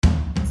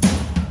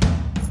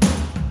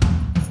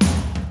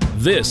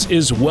This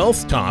is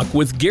Wealth Talk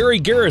with Gary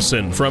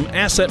Garrison from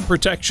Asset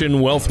Protection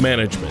Wealth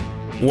Management.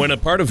 When a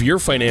part of your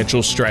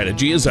financial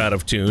strategy is out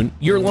of tune,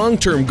 your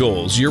long-term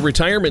goals, your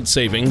retirement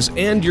savings,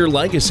 and your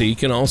legacy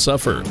can all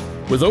suffer.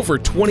 With over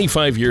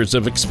 25 years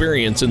of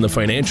experience in the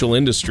financial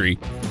industry,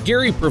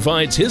 Gary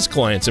provides his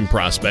clients and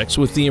prospects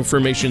with the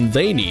information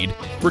they need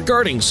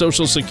regarding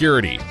Social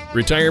Security,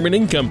 retirement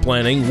income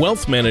planning,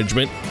 wealth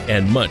management,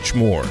 and much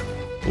more.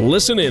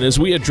 Listen in as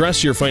we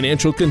address your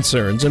financial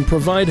concerns and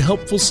provide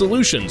helpful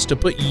solutions to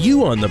put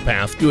you on the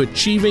path to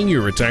achieving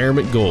your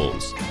retirement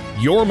goals.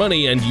 Your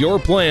money and your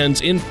plans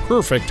in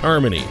perfect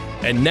harmony.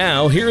 And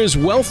now, here is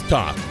Wealth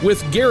Talk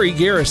with Gary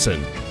Garrison.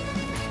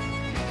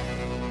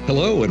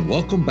 Hello and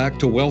welcome back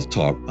to Wealth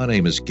Talk. My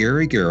name is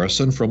Gary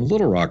Garrison from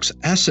Little Rock's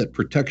Asset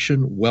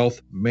Protection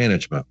Wealth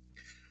Management.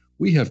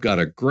 We have got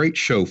a great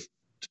show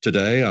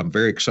today. I'm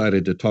very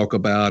excited to talk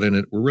about,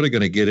 and we're really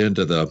going to get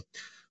into the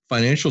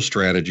financial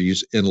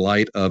strategies in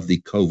light of the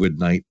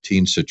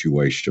COVID-19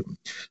 situation.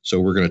 So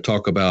we're going to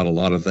talk about a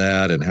lot of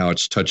that and how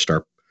it's touched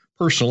our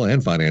personal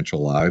and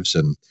financial lives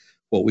and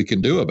what we can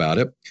do about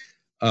it.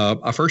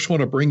 I first want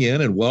to bring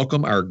in and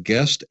welcome our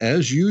guest,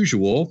 as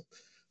usual,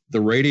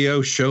 the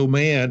radio show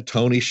man,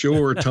 Tony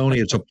Shore. Tony,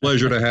 it's a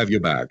pleasure to have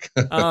you back.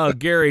 Oh,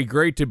 Gary,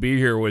 great to be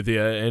here with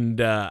you. And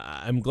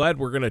I'm glad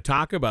we're going to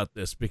talk about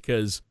this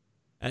because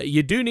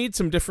you do need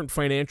some different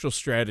financial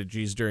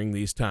strategies during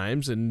these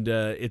times, and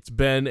it's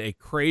been a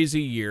crazy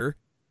year.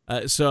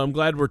 So I'm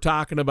glad we're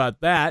talking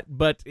about that.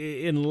 But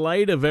in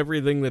light of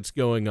everything that's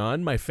going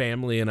on, my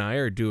family and I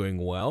are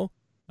doing well.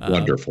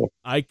 Wonderful.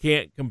 I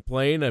can't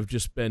complain. I've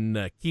just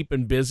been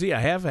keeping busy. I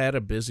have had a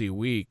busy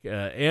week,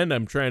 and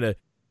I'm trying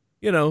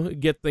to,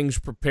 get things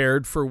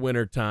prepared for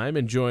wintertime,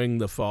 enjoying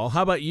the fall.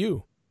 How about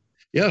you?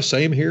 Yeah,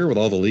 same here with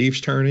all the leaves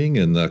turning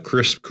and the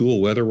crisp, cool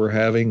weather we're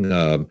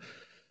having.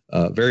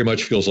 Very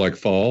much feels like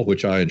fall,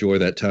 which I enjoy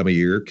that time of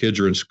year. Kids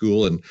are in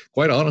school, and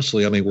quite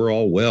honestly, we're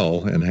all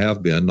well and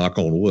have been, knock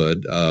on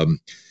wood.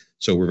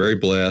 So we're very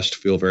blessed,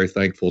 feel very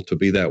thankful to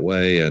be that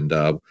way. And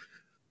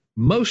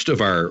most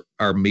of our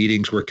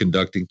meetings we're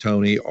conducting,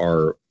 Tony,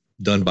 are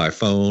done by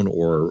phone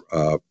or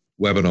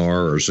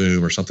webinar or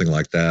Zoom or something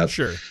like that.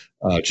 Sure.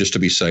 Just to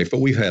be safe.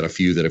 But we've had a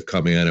few that have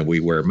come in and we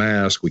wear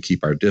masks, we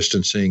keep our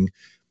distancing,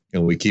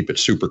 and we keep it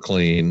super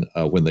clean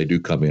when they do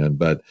come in.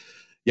 But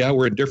yeah,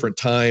 we're in different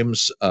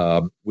times.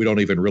 We don't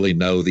even really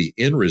know the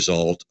end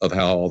result of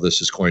how all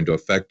this is going to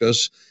affect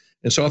us.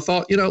 And so I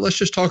thought, let's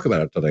just talk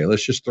about it today.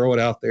 Let's just throw it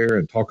out there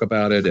and talk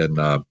about it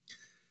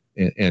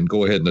and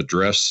go ahead and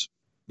address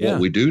what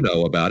we do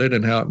know about it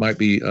and how it might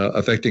be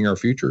affecting our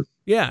future.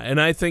 Yeah, and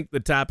I think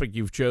the topic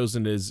you've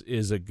chosen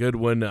is a good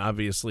one,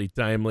 obviously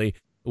timely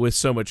with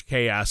so much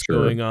chaos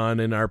going on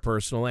in our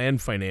personal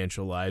and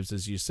financial lives.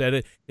 As you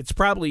said, it's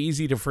probably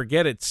easy to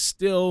forget it's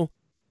still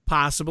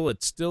possible.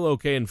 It's still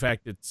okay. In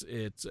fact, it's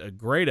a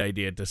great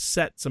idea to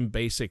set some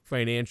basic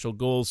financial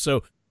goals.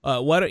 So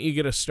why don't you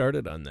get us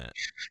started on that?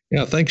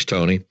 Yeah, thanks,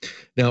 Tony.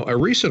 Now, a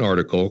recent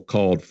article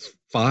called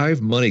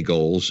 5 Money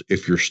Goals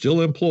If You're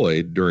Still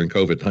Employed During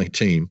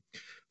COVID-19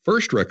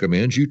 first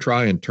recommends you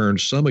try and turn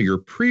some of your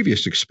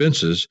previous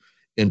expenses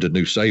into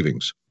new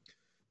savings.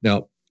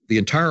 Now, the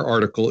entire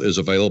article is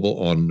available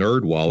on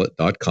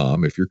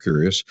nerdwallet.com if you're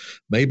curious.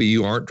 Maybe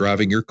you aren't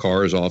driving your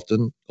car as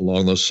often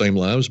along those same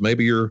lines.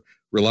 Maybe you're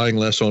relying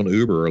less on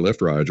Uber or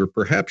Lyft rides, or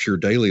perhaps your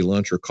daily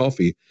lunch or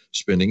coffee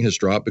spending has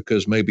dropped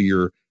because maybe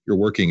you're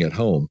working at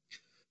home.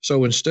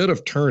 So instead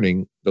of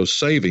turning those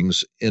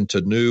savings into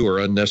new or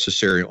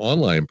unnecessary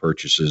online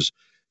purchases,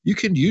 you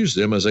can use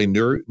them as a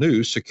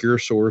new secure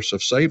source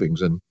of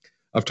savings. And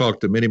I've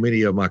talked to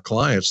many of my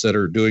clients that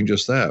are doing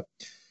just that.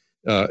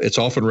 It's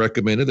often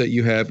recommended that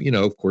you have,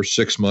 of course,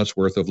 6 months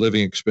worth of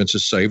living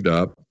expenses saved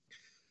up.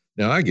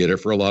 Now, I get it.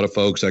 For a lot of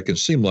folks, that can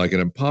seem like an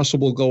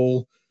impossible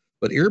goal,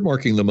 but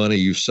earmarking the money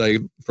you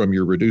save from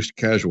your reduced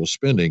casual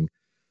spending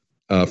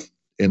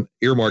and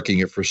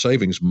earmarking it for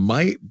savings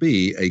might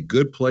be a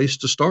good place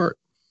to start.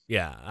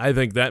 Yeah, I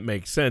think that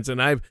makes sense.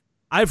 And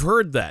I've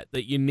heard that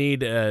you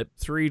need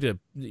 3 to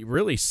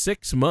really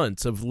 6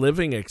 months of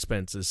living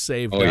expenses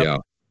saved up, yeah.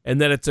 And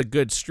that it's a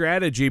good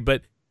strategy.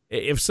 But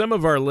if some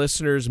of our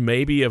listeners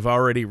maybe have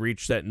already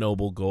reached that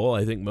noble goal,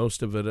 I think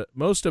most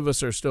of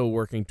us are still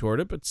working toward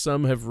it, but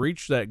some have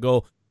reached that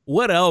goal.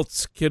 What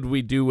else could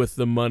we do with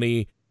the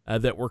money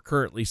that we're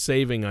currently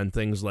saving on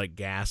things like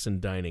gas and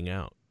dining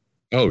out?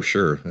 Oh,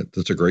 sure.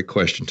 That's a great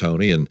question,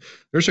 Tony. And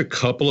there's a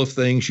couple of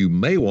things you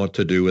may want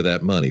to do with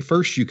that money.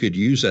 First, you could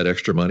use that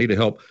extra money to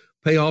help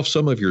pay off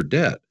some of your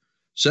debt.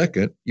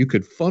 Second, you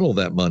could funnel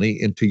that money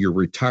into your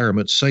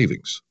retirement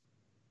savings.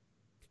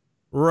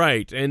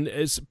 Right. And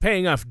as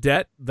paying off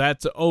debt,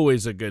 that's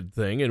always a good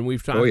thing. And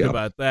we've talked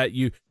about that.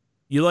 You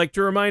like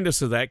to remind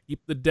us of that, keep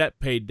the debt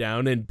paid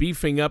down, and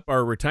beefing up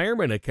our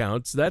retirement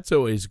accounts. That's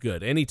always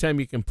good.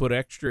 Anytime you can put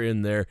extra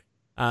in there,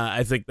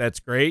 I think that's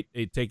great.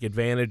 They take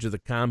advantage of the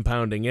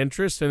compounding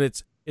interest, and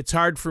it's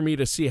hard for me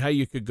to see how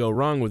you could go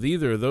wrong with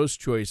either of those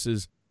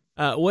choices.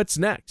 What's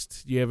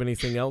next? Do you have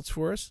anything else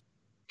for us?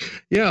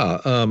 Yeah.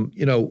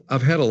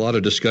 I've had a lot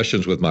of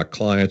discussions with my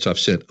clients. I've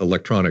sent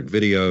electronic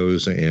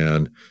videos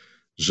and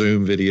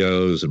Zoom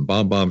videos and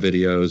BombBomb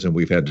videos, and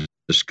we've had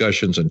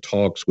discussions and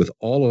talks with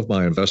all of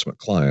my investment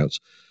clients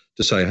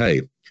to say,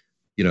 hey,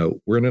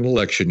 we're in an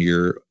election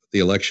year. The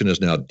election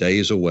is now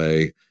days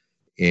away,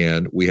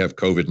 and we have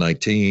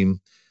COVID-19.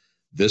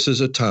 This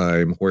is a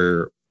time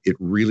where it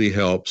really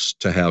helps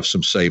to have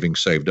some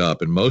savings saved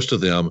up. And most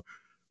of them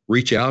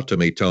reach out to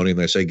me, Tony, and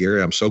they say,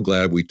 Gary, I'm so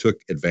glad we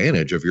took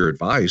advantage of your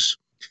advice,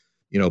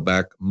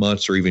 back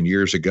months or even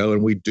years ago.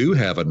 And we do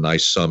have a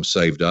nice sum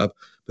saved up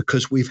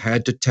because we've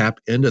had to tap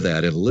into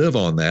that and live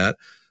on that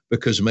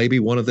because maybe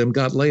one of them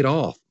got laid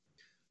off.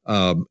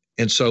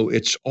 And so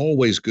it's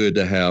always good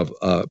to have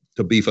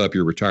to beef up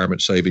your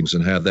retirement savings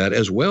and have that,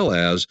 as well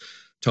as,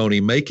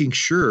 Tony, making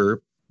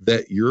sure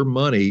that your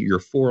money, your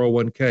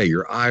 401k,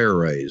 your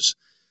IRAs,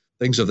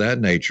 things of that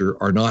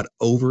nature are not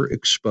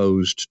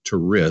overexposed to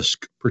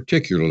risk,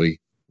 particularly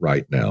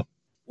right now.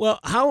 Well,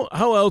 how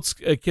else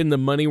can the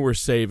money we're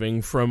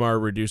saving from our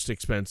reduced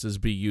expenses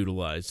be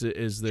utilized?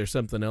 Is there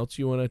something else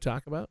you want to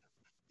talk about?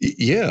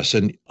 Yes.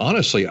 And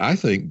honestly, I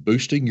think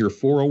boosting your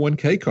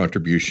 401k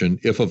contribution,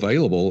 if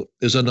available,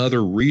 is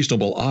another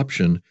reasonable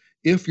option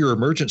if your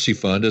emergency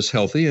fund is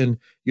healthy and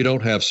you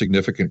don't have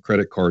significant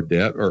credit card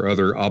debt or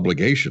other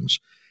obligations.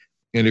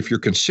 And if you're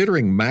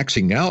considering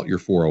maxing out your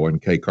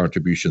 401k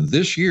contribution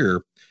this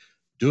year,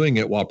 doing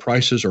it while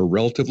prices are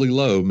relatively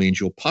low means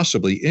you'll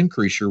possibly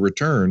increase your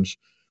returns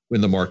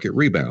when the market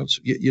rebounds.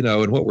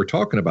 And what we're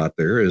talking about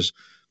there is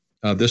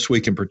this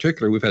week in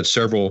particular, we've had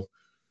several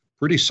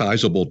pretty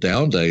sizable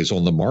down days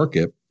on the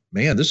market.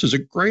 Man, this is a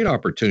great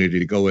opportunity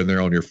to go in there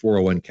on your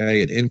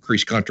 401k and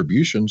increase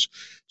contributions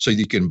so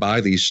you can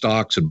buy these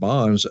stocks and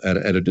bonds at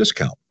a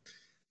discount.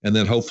 And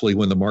then hopefully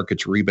when the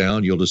markets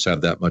rebound, you'll just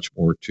have that much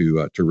more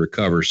to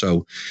recover.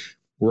 So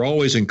we're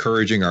always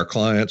encouraging our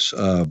clients,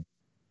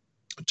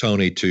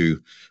 Tony,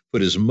 to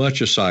put as much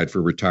aside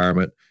for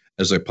retirement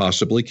as they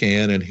possibly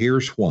can. And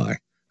here's why.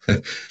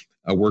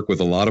 I work with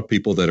a lot of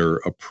people that are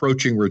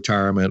approaching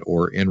retirement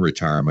or in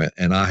retirement,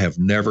 and I have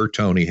never,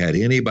 Tony, had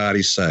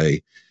anybody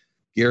say,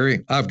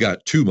 Gary, I've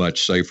got too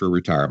much saved for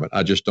retirement.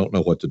 I just don't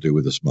know what to do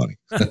with this money.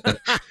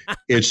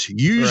 It's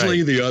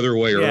usually the other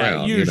way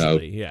around,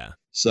 Yeah.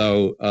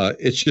 So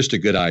it's just a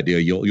good idea.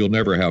 You'll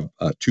never have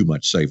too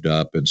much saved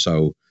up, and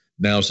so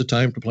now's the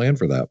time to plan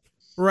for that.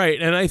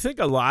 Right, and I think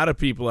a lot of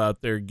people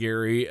out there,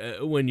 Gary,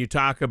 when you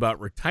talk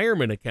about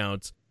retirement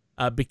accounts,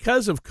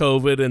 because of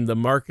COVID and the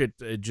market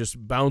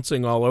just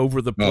bouncing all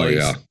over the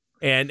place,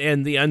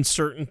 and the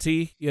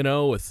uncertainty,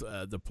 with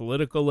the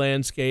political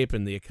landscape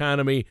and the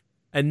economy,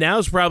 and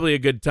now's probably a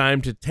good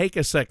time to take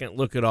a second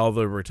look at all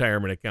the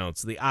retirement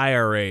accounts, the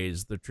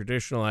IRAs, the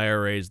traditional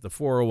IRAs, the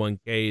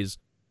 401ks,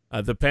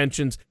 the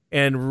pensions,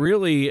 and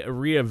really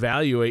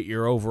reevaluate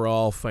your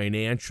overall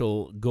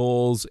financial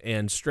goals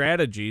and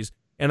strategies.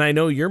 And I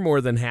know you're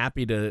more than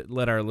happy to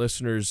let our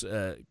listeners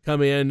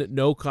come in,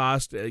 no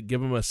cost,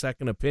 give them a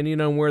second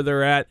opinion on where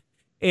they're at.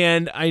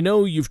 And I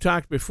know you've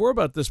talked before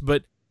about this,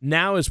 but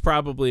now is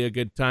probably a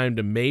good time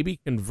to maybe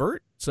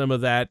convert some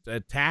of that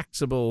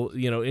taxable,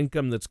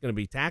 income that's going to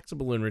be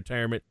taxable in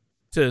retirement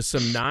to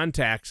some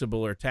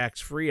non-taxable or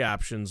tax-free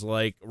options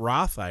like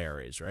Roth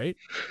IRAs, right?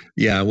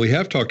 Yeah, we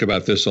have talked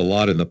about this a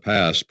lot in the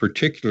past,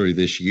 particularly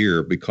this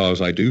year, because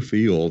I do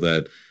feel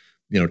that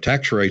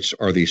tax rates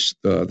are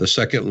the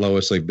second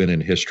lowest they've been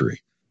in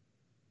history.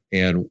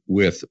 And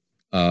with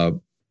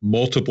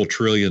multiple $1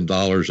 trillion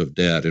of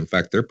debt, in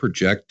fact, they're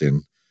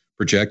projecting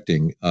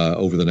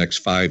over the next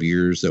 5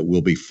 years that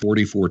we'll be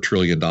 $44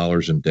 trillion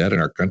in debt in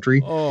our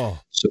country. Oh.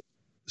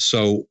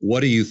 So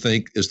what do you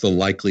think is the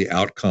likely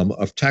outcome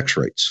of tax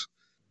rates?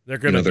 They're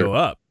going to go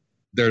up.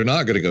 They're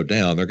not going to go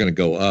down. They're going to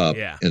go up.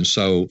 Yeah. And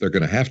so they're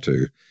going to have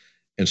to.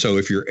 And so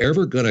if you're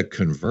ever going to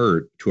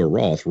convert to a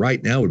Roth,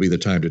 right now would be the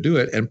time to do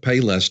it and pay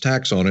less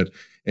tax on it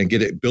and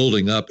get it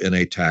building up in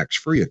a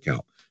tax-free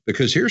account.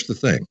 Because here's the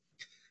thing.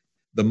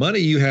 The money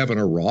you have in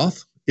a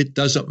Roth, it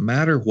doesn't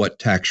matter what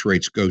tax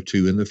rates go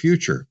to in the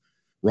future.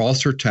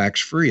 Roths are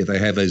tax-free. They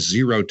have a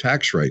zero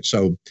tax rate.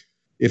 So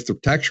if the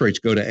tax rates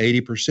go to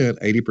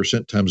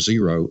 80% times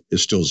zero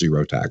is still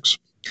zero tax.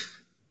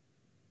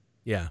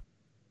 Yeah.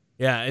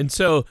 Yeah, and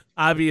so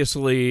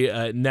obviously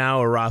now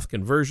a Roth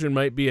conversion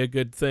might be a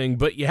good thing,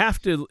 but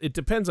it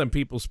depends on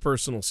people's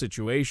personal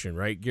situation,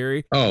 right,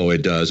 Gary? Oh,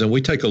 it does. And we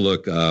take a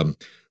look.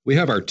 We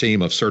have our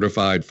team of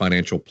certified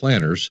financial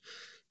planners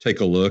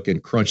take a look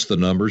and crunch the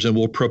numbers, and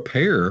we'll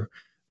prepare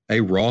a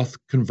Roth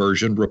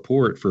conversion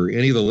report for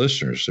any of the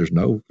listeners. There's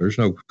no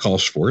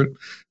cost for it.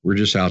 We're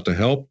just out to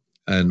help.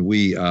 And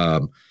we,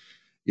 have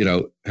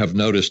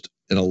noticed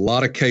in a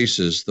lot of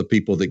cases, the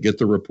people that get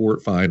the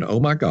report find, oh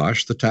my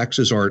gosh, the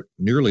taxes aren't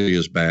nearly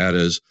as bad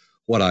as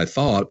what I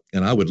thought,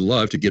 and I would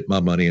love to get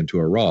my money into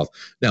a Roth.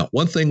 Now,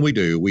 one thing we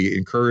do, we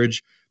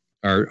encourage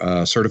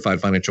our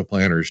certified financial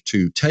planners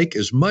to take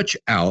as much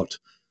out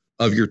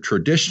of your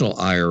traditional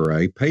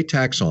IRA, pay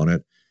tax on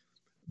it,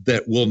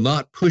 that will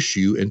not push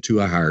you into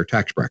a higher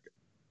tax bracket.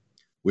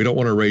 We don't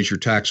want to raise your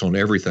tax on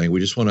everything.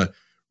 We just want to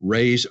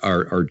raise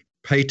or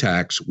pay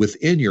tax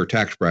within your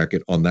tax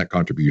bracket on that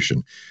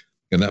contribution.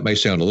 And that may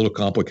sound a little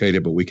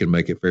complicated, but we can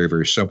make it very,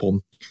 very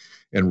simple.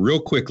 And real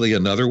quickly,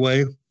 another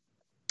way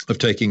of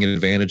taking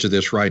advantage of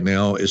this right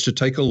now is to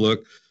take a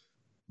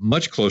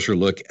much closer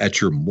look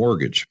at your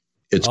mortgage.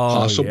 It's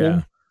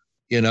possible,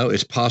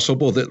 it's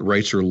possible that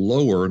rates are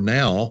lower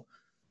now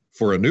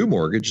for a new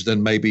mortgage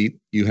than maybe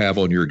you have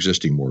on your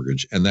existing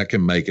mortgage. And that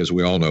can make, as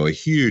we all know, a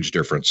huge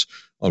difference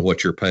on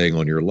what you're paying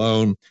on your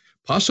loan.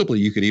 Possibly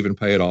you could even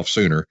pay it off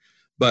sooner,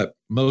 but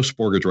most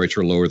mortgage rates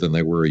are lower than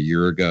they were a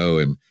year ago.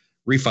 And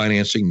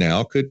refinancing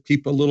now could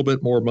keep a little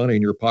bit more money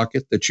in your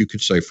pocket that you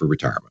could save for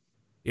retirement.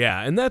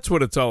 Yeah, and that's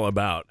what it's all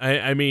about.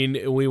 I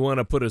mean, we want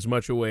to put as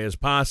much away as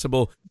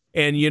possible.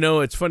 And,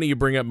 it's funny you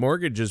bring up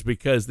mortgages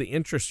because the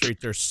interest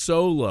rates are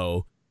so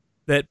low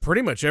that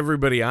pretty much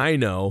everybody I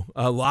know,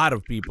 a lot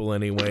of people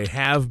anyway,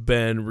 have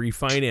been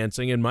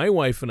refinancing. And my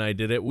wife and I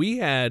did it. We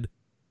had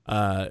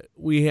a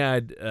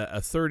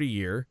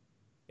 30-year,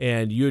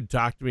 and you had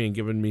talked to me and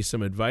given me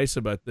some advice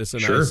about this.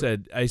 And sure.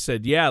 I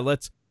said, yeah,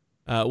 let's.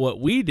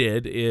 What we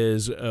did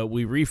is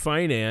we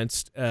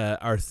refinanced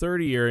our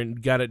 30-year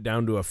and got it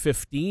down to a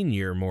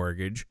 15-year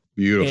mortgage.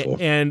 Beautiful.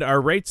 And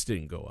our rates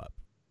didn't go up.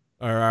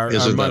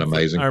 Isn't that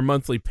amazing? Our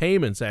monthly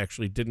payments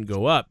actually didn't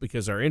go up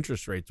because our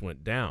interest rates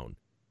went down.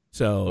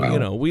 So,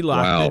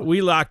 wow.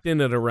 We locked in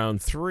at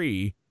around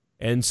 3,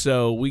 and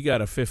so we got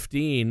a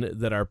 15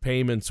 that our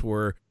payments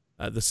were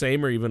the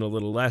same or even a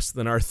little less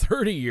than our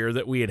 30-year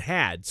that we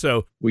had.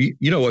 So,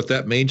 you know what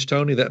that means,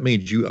 Tony? That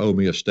means you owe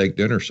me a steak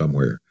dinner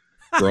somewhere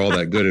for all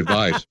that good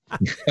advice.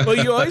 Well,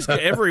 you always,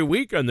 every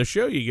week on the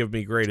show, you give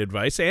me great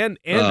advice, and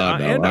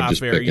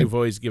off air, you've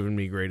always given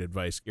me great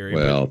advice, Gary.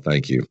 Well,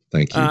 thank you.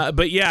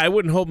 But yeah, I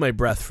wouldn't hold my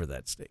breath for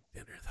that steak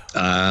dinner,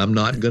 though. I'm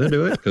not going to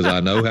do it because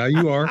I know how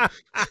you are.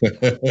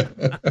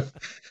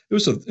 It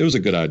was a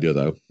good idea,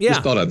 though. Yeah,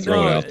 just thought I'd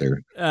throw it out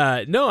there.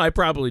 No, I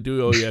probably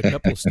do owe you a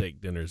couple steak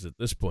dinners at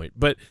this point,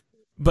 But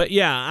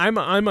yeah, I'm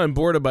on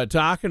board about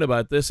talking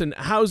about this and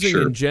housing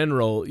Sure. in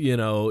general.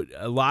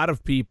 A lot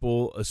of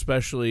people,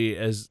 especially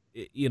as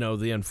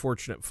the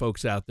unfortunate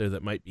folks out there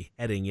that might be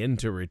heading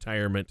into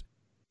retirement.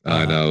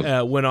 I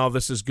know when all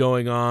this is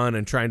going on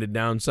and trying to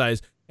downsize.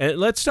 And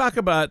let's talk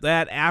about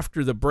that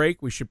after the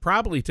break. We should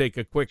probably take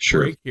a quick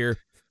Sure. break here.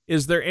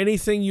 Is there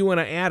anything you want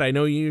to add? I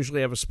know you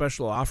usually have a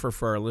special offer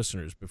for our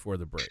listeners before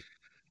the break.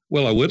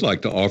 Well, I would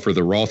like to offer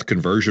the Roth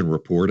conversion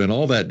report, and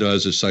all that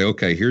does is say,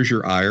 okay, here's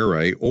your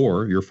IRA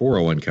or your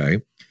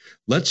 401k.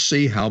 Let's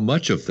see how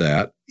much of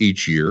that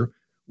each year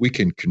we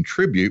can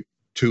contribute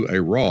to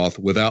a Roth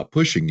without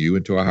pushing you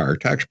into a higher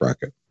tax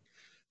bracket.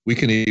 We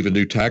can even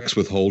do tax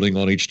withholding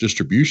on each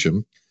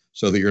distribution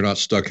so that you're not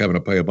stuck having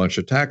to pay a bunch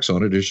of tax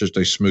on it. It's just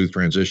a smooth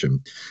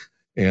transition.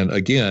 And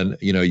again,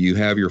 you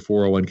have your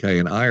 401k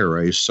and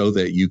IRA so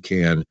that you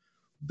can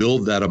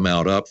build that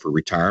amount up for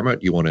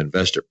retirement. You want to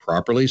invest it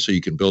properly so you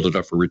can build it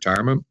up for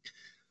retirement.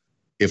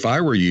 If I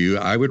were you,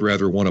 I would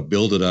rather want to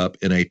build it up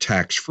in a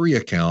tax-free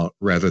account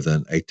rather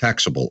than a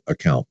taxable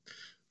account.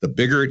 The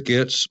bigger it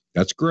gets,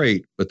 that's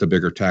great, but the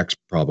bigger tax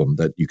problem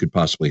that you could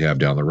possibly have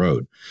down the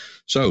road.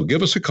 So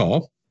give us a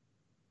call,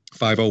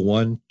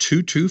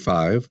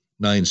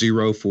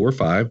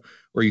 501-225-9045,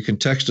 or you can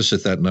text us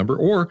at that number,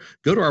 or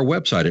go to our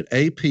website at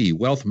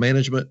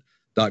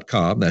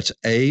apwealthmanagement.com. That's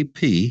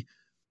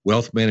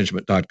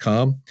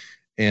apwealthmanagement.com.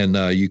 And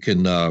you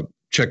can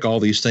check all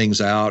these things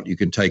out. You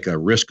can take a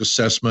risk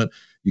assessment.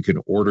 You can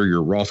order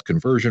your Roth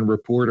conversion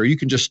report, or you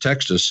can just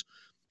text us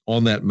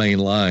on that main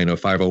line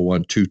of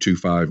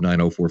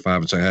 501-225-9045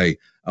 and say, hey,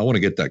 I want to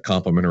get that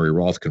complimentary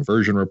Roth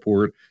conversion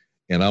report,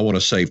 and I want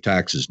to save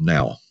taxes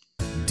now.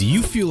 Do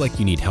you feel like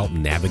you need help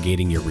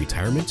navigating your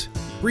retirement?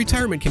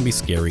 Retirement can be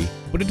scary,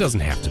 but it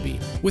doesn't have to be.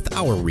 With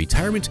our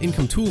Retirement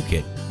Income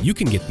Toolkit, you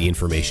can get the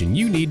information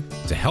you need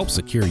to help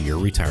secure your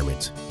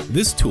retirement.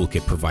 This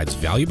toolkit provides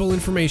valuable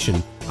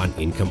information on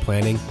income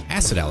planning,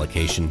 asset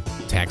allocation,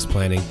 tax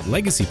planning,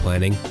 legacy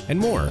planning, and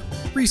more.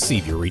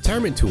 Receive your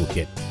Retirement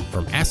Toolkit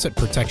from Asset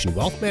Protection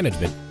Wealth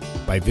Management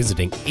by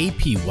visiting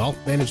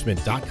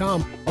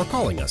apwealthmanagement.com or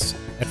calling us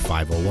at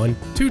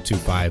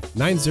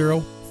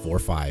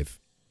 501-225-9045.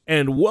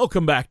 And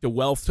welcome back to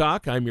Wealth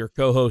Talk. I'm your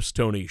co-host,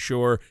 Tony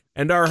Shore,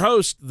 and our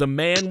host, the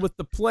man with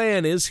the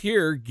plan, is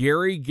here,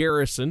 Gary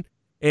Garrison.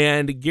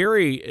 And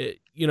Gary,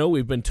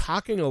 we've been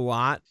talking a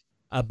lot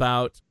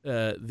about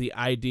the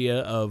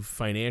idea of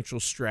financial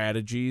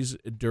strategies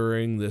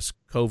during this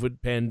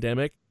COVID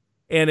pandemic,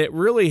 and it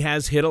really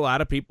has hit a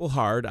lot of people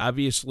hard.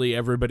 Obviously,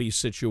 everybody's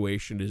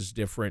situation is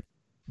different,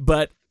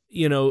 but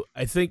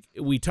I think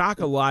we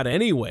talk a lot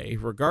anyway,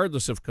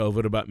 regardless of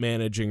COVID, about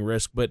managing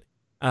risk, but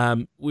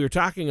we were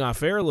talking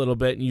off air a little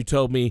bit, and you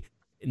told me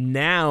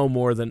now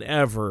more than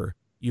ever,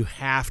 you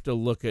have to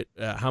look at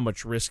how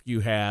much risk you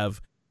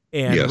have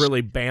and Yes.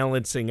 really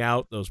balancing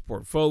out those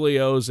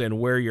portfolios and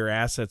where your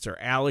assets are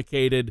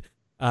allocated,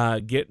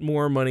 get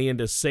more money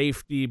into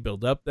safety,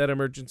 build up that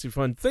emergency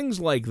fund. Things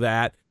like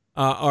that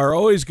are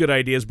always good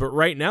ideas, but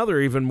right now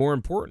they're even more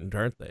important,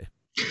 aren't they?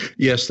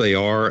 Yes, they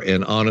are.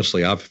 And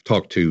honestly, I've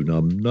talked to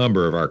a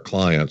number of our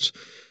clients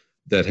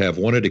that have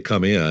wanted to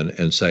come in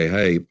and say,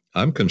 hey,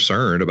 I'm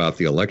concerned about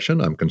the election.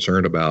 I'm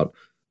concerned about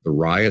the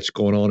riots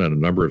going on in a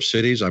number of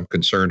cities. I'm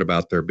concerned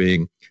about there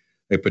being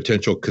a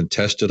potential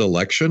contested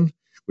election,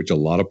 which a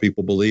lot of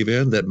people believe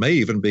in, that may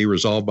even be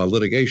resolved by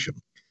litigation.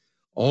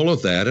 All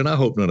of that, and I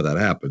hope none of that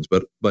happens,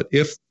 but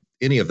if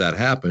any of that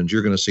happens,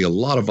 you're going to see a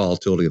lot of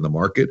volatility in the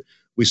market.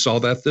 We saw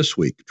that this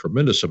week, a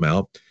tremendous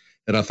amount.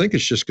 And I think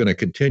it's just going to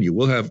continue.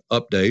 We'll have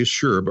up days,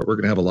 sure, but we're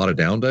going to have a lot of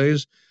down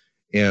days.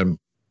 And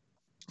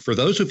for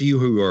those of you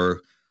who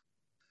are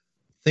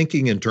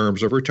thinking in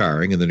terms of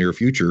retiring in the near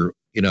future,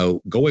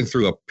 going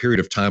through a period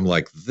of time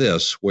like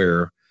this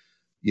where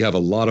you have a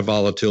lot of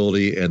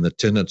volatility and the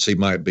tendency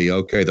might be,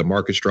 okay, the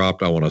market's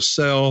dropped, I want to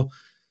sell,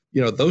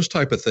 those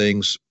type of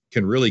things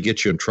can really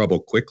get you in trouble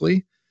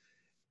quickly.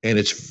 And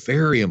it's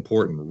very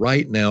important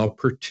right now,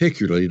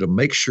 particularly to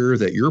make sure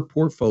that your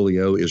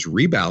portfolio is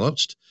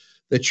rebalanced,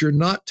 that you're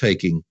not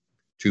taking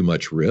too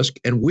much risk.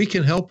 And we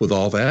can help with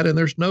all that. And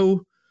there's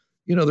no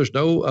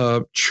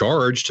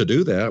charge to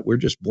do that. We're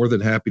just more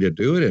than happy to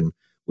do it. And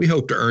we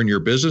hope to earn your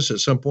business at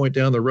some point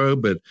down the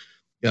road, but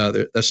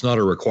that's not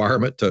a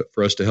requirement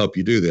for us to help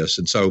you do this.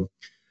 And so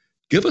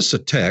give us a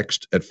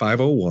text at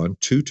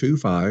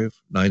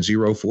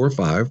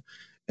 501-225-9045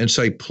 and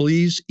say,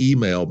 please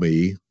email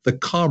me the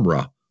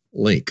COMRA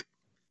link,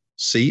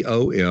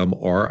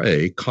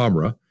 COMRA,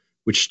 COMRA,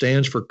 which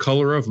stands for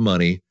Color of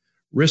Money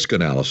Risk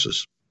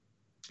Analysis.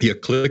 You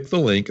click the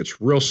link. It's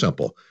real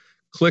simple.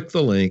 Click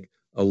the link,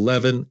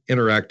 11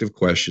 interactive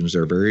questions.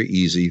 They're very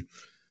easy.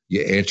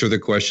 You answer the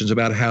questions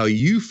about how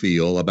you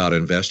feel about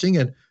investing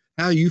and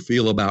how you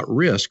feel about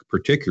risk,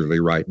 particularly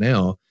right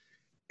now,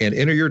 and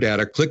enter your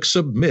data, click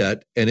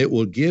submit, and it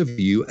will give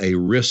you a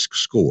risk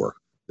score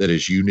that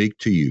is unique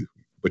to you.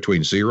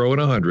 Between 0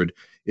 and 100,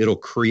 it'll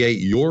create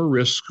your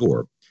risk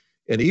score.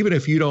 And even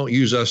if you don't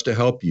use us to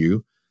help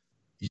you,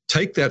 you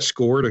take that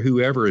score to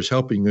whoever is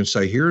helping you and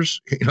say, here's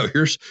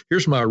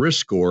my risk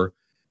score.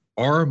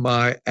 Are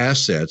my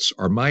assets,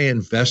 are my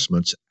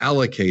investments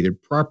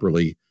allocated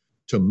properly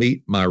to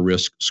meet my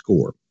risk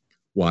score?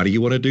 Why do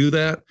you want to do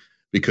that?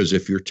 Because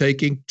if you're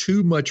taking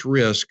too much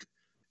risk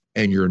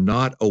and you're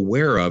not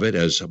aware of it,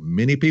 as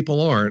many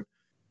people aren't,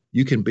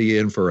 you can be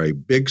in for a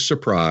big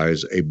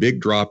surprise, a big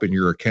drop in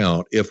your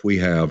account if we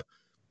have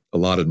a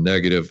lot of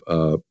negative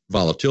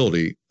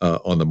volatility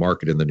on the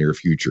market in the near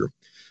future.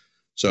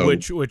 So,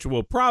 which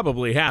will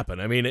probably happen.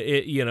 I mean,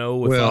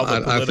 with all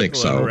the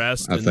political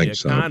unrest in the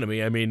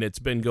economy, I mean, it's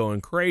been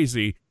going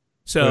crazy.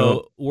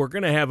 So we're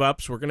going to have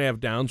ups, we're going to have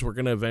downs, we're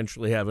going to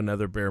eventually have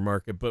another bear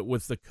market. But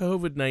with the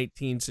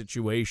COVID-19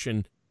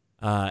 situation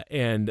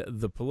and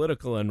the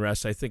political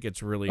unrest, I think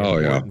it's really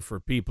important for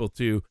people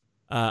to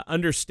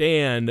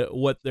understand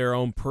what their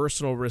own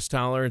personal risk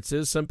tolerance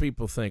is. Some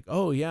people think,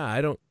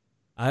 I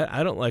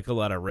don't like a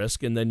lot of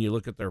risk, and then you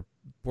look at their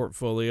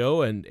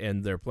portfolio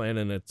and their plan,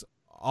 and it's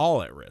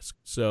all at risk.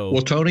 So,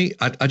 well, Tony,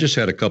 I just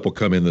had a couple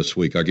come in this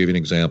week. I'll give you an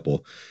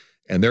example,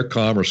 and their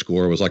COMRA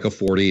score was like a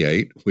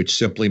 48, which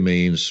simply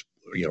means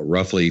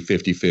roughly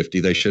 50-50.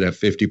 They should have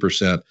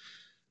 50%.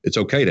 It's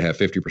okay to have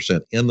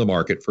 50% in the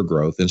market for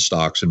growth in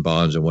stocks and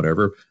bonds and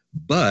whatever.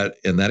 But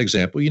in that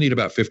example, you need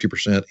about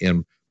 50%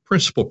 in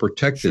principal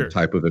protected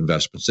type of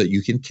investments that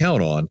you can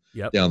count on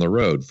down the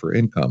road for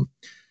income.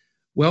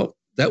 Well,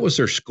 that was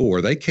their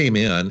score. They came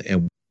in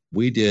and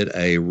we did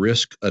a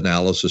risk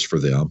analysis for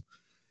them,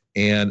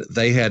 and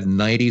they had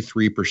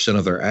 93%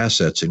 of their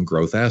assets in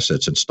growth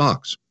assets and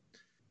stocks.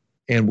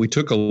 And we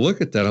took a look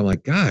at that. I'm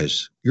like,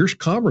 guys, your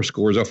COMRA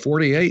score is a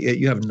 48, yet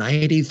you have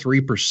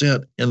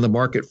 93% in the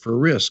market for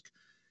risk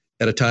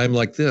at a time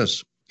like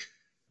this.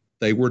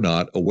 They were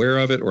not aware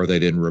of it, or they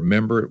didn't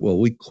remember it. Well,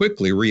 we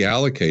quickly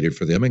reallocated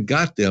for them and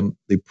got them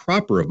the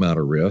proper amount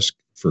of risk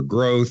for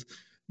growth,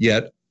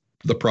 yet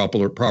the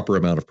proper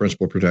amount of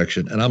principal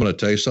protection. And I'm going to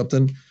tell you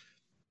something.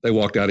 They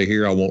walked out of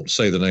here. I won't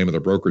say the name of the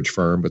brokerage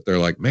firm, but they're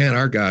like, man,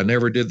 our guy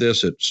never did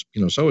this. It's,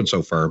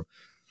 so-and-so firm.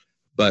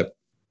 But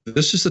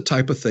this is the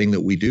type of thing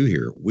that we do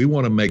here. We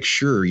want to make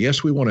sure,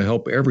 yes, we want to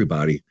help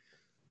everybody.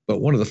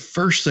 But one of the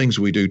first things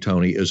we do,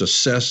 Tony, is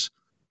assess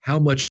how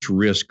much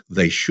risk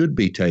they should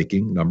be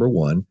taking, number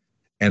one,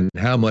 and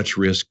how much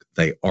risk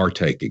they are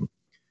taking.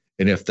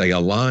 And if they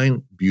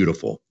align,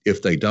 beautiful.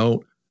 If they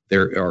don't,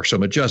 there are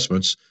some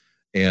adjustments,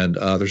 and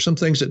there's some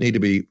things that need to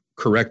be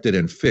corrected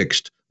and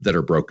fixed that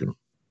are broken.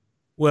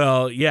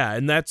 Well, yeah,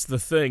 and that's the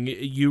thing.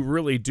 You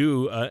really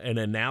do an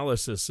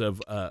analysis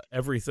of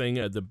everything,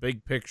 the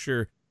big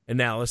picture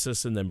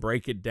analysis, and then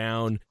break it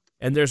down.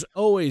 And there's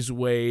always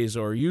ways,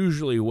 or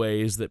usually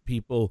ways, that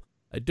people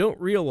don't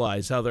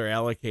realize how they're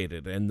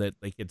allocated and that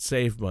they could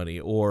save money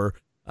or,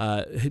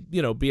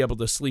 be able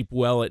to sleep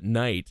well at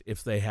night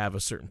if they have a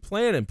certain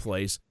plan in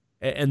place.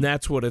 And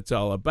that's what it's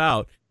all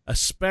about,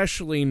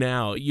 especially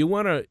now. You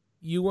want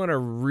to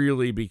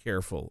really be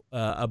careful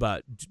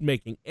about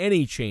making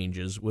any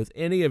changes with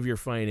any of your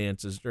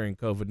finances during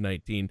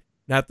COVID-19.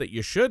 Not that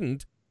you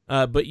shouldn't,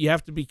 but you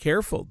have to be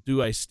careful.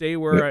 Do I stay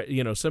where,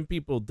 some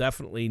people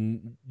definitely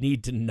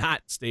need to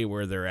not stay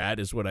where they're at,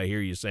 is what I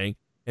hear you saying.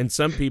 And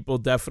some people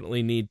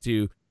definitely need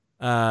to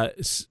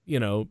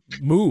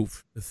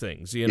move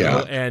things,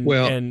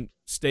 and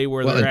stay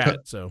where they're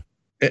at. So.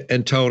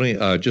 And Tony,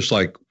 just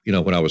like,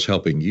 when I was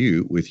helping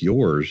you with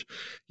yours,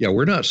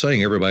 we're not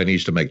saying everybody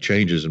needs to make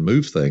changes and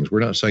move things. We're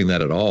not saying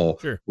that at all.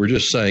 Sure. We're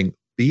just saying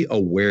be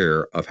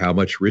aware of how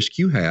much risk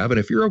you have. And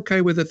if you're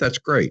okay with it, that's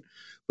great.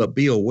 But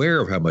be aware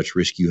of how much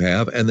risk you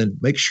have and then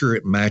make sure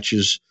it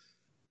matches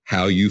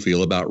how you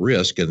feel about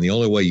risk. And the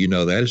only way you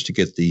know that is to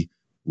get the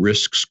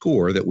risk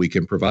score that we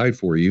can provide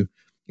for you.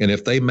 And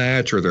if they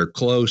match or they're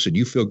close and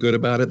you feel good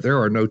about it,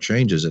 there are no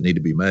changes that need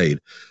to be made.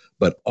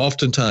 But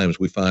oftentimes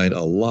we find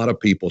a lot of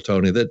people,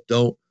 Tony, that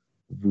don't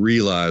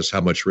realize how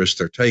much risk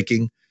they're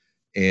taking.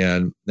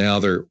 And now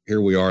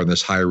here we are in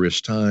this high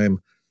risk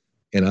time.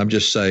 And I'm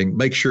just saying,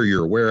 make sure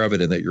you're aware of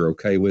it and that you're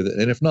okay with it.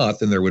 And if not,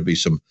 then there would be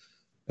some,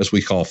 as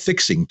we call,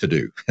 fixing to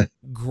do.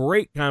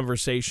 Great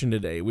conversation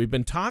today. We've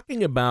been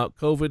talking about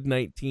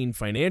COVID-19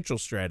 financial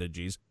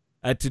strategies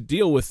to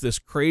deal with this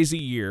crazy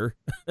year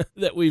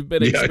that we've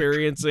been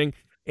experiencing.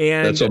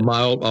 And that's a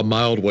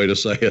mild way to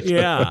say it.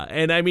 Yeah.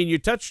 And I mean, you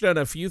touched on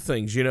a few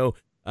things, some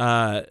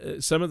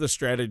of the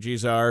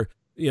strategies are,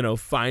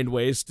 find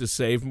ways to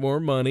save more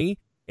money,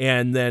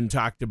 and then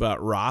talked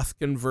about Roth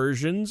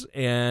conversions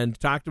and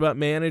talked about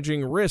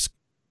managing risk.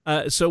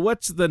 So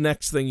what's the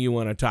next thing you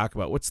want to talk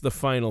about? What's the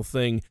final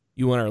thing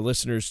you want our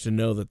listeners to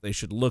know that they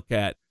should look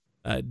at,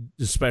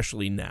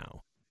 especially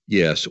now?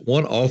 Yes.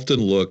 One often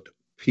looked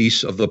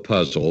piece of the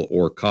puzzle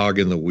or cog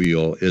in the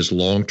wheel is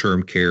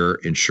long-term care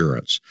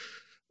insurance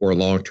or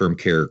long-term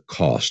care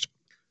cost.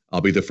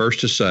 I'll be the first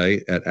to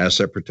say at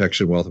Asset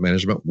Protection Wealth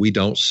Management, we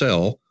don't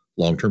sell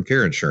long-term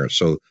care insurance.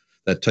 So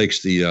that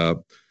takes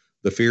the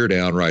fear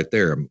down right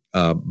there.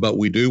 But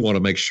we do want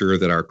to make sure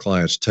that our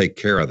clients take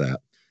care of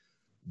that.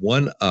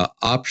 One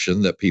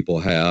option that people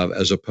have,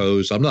 as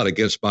opposed, I'm not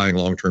against buying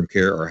long-term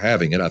care or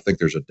having it. I think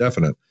there's a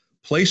definite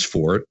place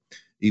for it,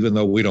 even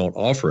though we don't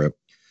offer it.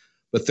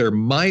 But there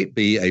might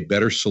be a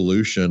better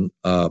solution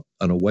and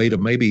a way to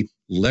maybe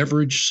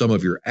leverage some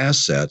of your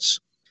assets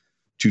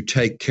to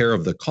take care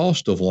of the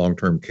cost of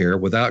long-term care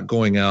without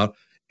going out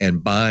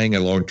and buying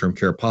a long-term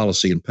care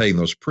policy and paying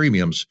those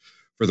premiums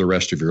for the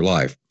rest of your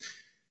life.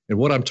 And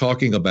what I'm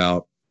talking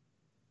about,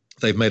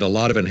 they've made a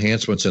lot of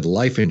enhancements in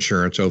life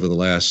insurance over the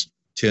last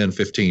 10,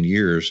 15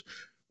 years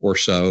or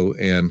so.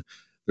 And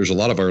there's a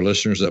lot of our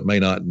listeners that may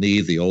not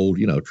need the old,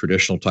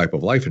 traditional type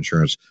of life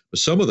insurance, but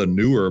some of the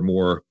newer,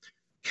 more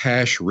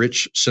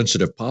cash-rich,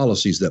 sensitive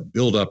policies that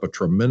build up a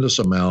tremendous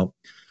amount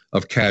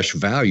of cash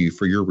value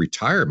for your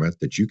retirement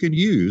that you can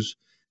use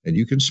and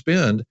you can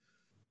spend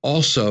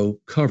also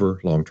cover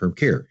long-term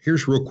care.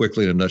 Here's real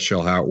quickly in a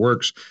nutshell how it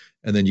works,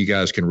 and then you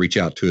guys can reach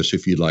out to us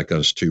if you'd like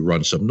us to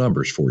run some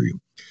numbers for you.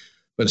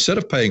 But instead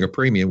of paying a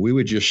premium, we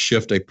would just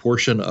shift a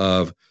portion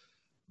of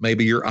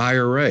maybe your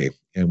IRA,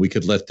 and we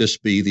could let this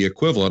be the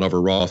equivalent of a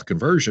Roth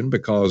conversion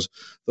because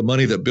the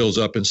money that builds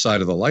up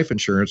inside of the life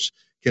insurance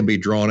can be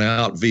drawn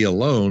out via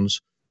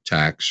loans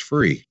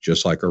tax-free,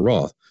 just like a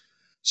Roth.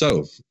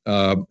 So,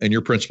 and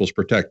your principal's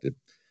protected.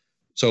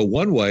 So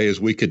one way is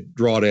we could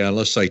draw down,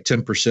 let's say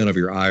 10% of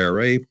your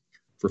IRA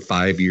for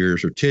 5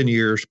 years or 10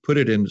 years, put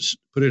it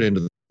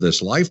into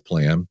this life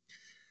plan,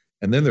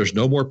 and then there's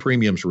no more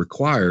premiums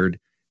required,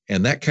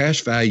 and that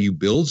cash value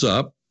builds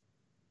up,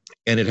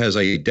 and it has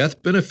a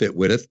death benefit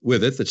with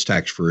it that's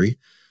tax-free.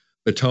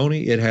 But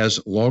Tony, it has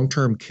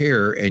long-term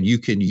care, and you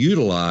can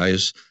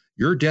utilize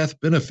your death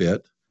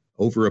benefit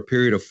over a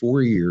period of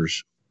 4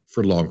 years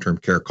for long-term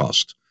care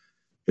costs.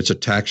 It's a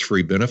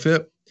tax-free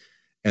benefit,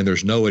 and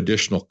there's no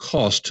additional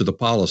cost to the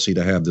policy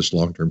to have this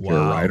long-term care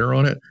rider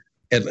on it.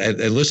 And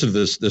listen to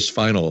this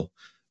final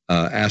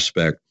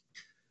aspect.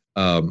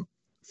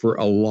 For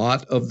a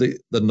lot of the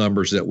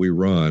numbers that we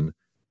run,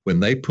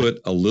 when they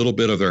put a little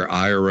bit of their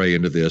IRA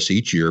into this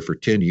each year for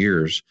 10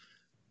 years,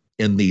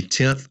 in the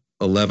 10th,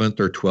 11th,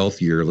 or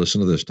 12th year,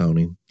 listen to this,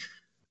 Tony,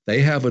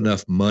 they have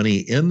enough money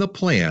in the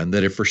plan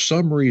that if for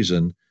some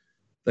reason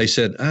they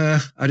said,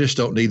 I just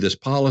don't need this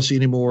policy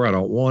anymore, I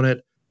don't want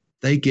it,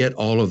 they get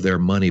all of their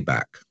money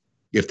back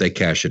if they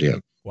cash it in.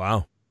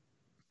 Wow.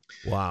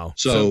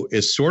 So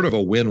it's sort of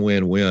a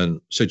win-win-win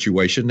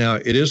situation. Now,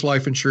 it is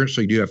life insurance,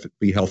 so you do have to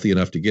be healthy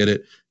enough to get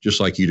it, just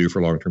like you do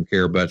for long-term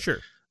care. But sure.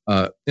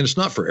 And it's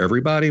not for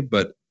everybody,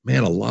 but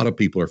man, a lot of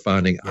people are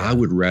finding I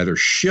would rather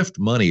shift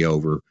money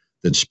over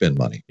than spend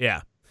money.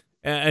 Yeah.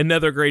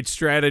 Another great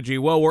strategy.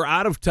 Well, we're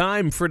out of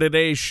time for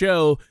today's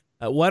show.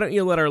 Why don't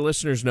you let our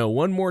listeners know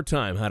one more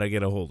time how to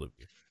get a hold of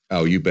you?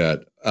 Oh, you bet.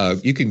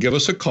 You can give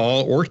us a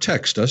call or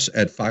text us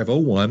at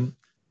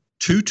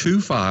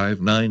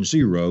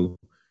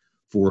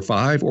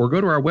 501-225-9045 or go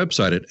to our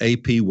website at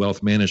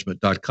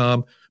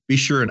apwealthmanagement.com. Be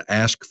sure and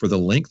ask for the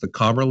link, the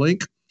Comra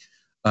link,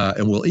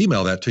 and we'll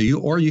email that to you.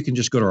 Or you can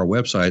just go to our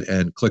website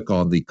and click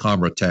on the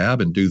Comra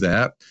tab and do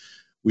that.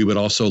 We would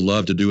also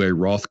love to do a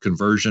Roth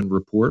conversion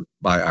report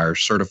by our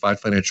certified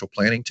financial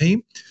planning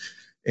team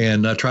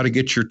and try to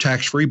get your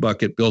tax-free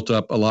bucket built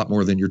up a lot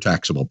more than your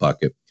taxable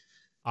bucket.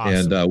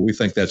 Awesome. And we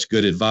think that's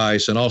good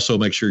advice. And also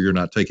make sure you're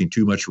not taking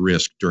too much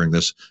risk during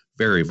this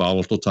very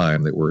volatile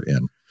time that we're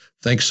in.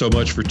 Thanks so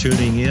much for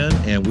tuning in,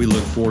 and we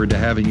look forward to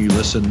having you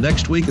listen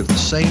next week at the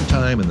same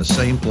time in the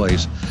same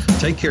place.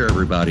 Take care,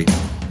 everybody.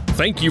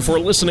 Thank you for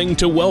listening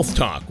to Wealth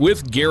Talk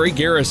with Gary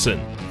Garrison.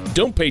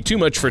 Don't pay too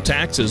much for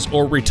taxes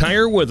or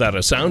retire without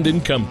a sound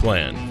income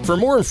plan. For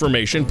more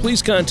information,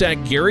 please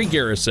contact Gary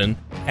Garrison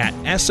at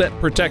Asset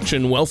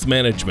Protection Wealth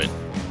Management.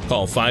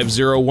 Call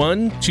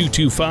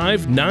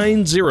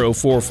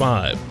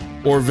 501-225-9045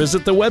 or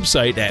visit the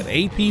website at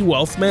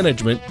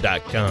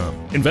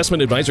apwealthmanagement.com.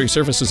 Investment advisory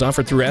services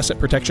offered through Asset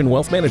Protection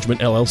Wealth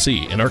Management,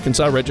 LLC, an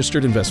Arkansas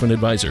registered investment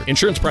advisor.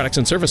 Insurance products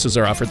and services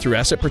are offered through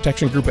Asset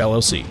Protection Group,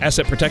 LLC.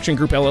 Asset Protection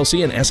Group,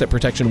 LLC and Asset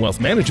Protection Wealth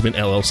Management,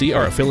 LLC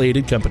are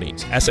affiliated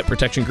companies. Asset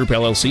Protection Group,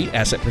 LLC,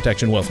 Asset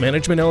Protection Wealth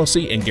Management,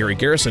 LLC, and Gary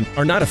Garrison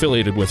are not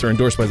affiliated with or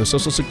endorsed by the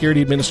Social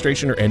Security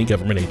Administration or any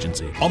government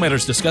agency. All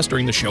matters discussed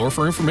during the show are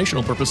for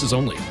informational purposes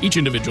only. Each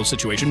individual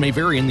situation may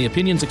vary, and the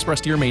opinions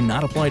expressed here may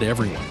not apply to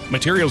everyone.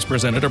 Materials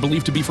presented are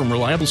believed to be from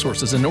reliable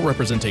sources, and no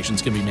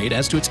representations can be made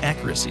as to its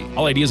accuracy.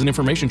 All ideas and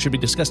information should be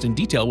discussed in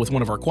detail with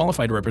one of our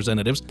qualified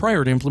representatives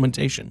prior to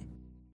implementation.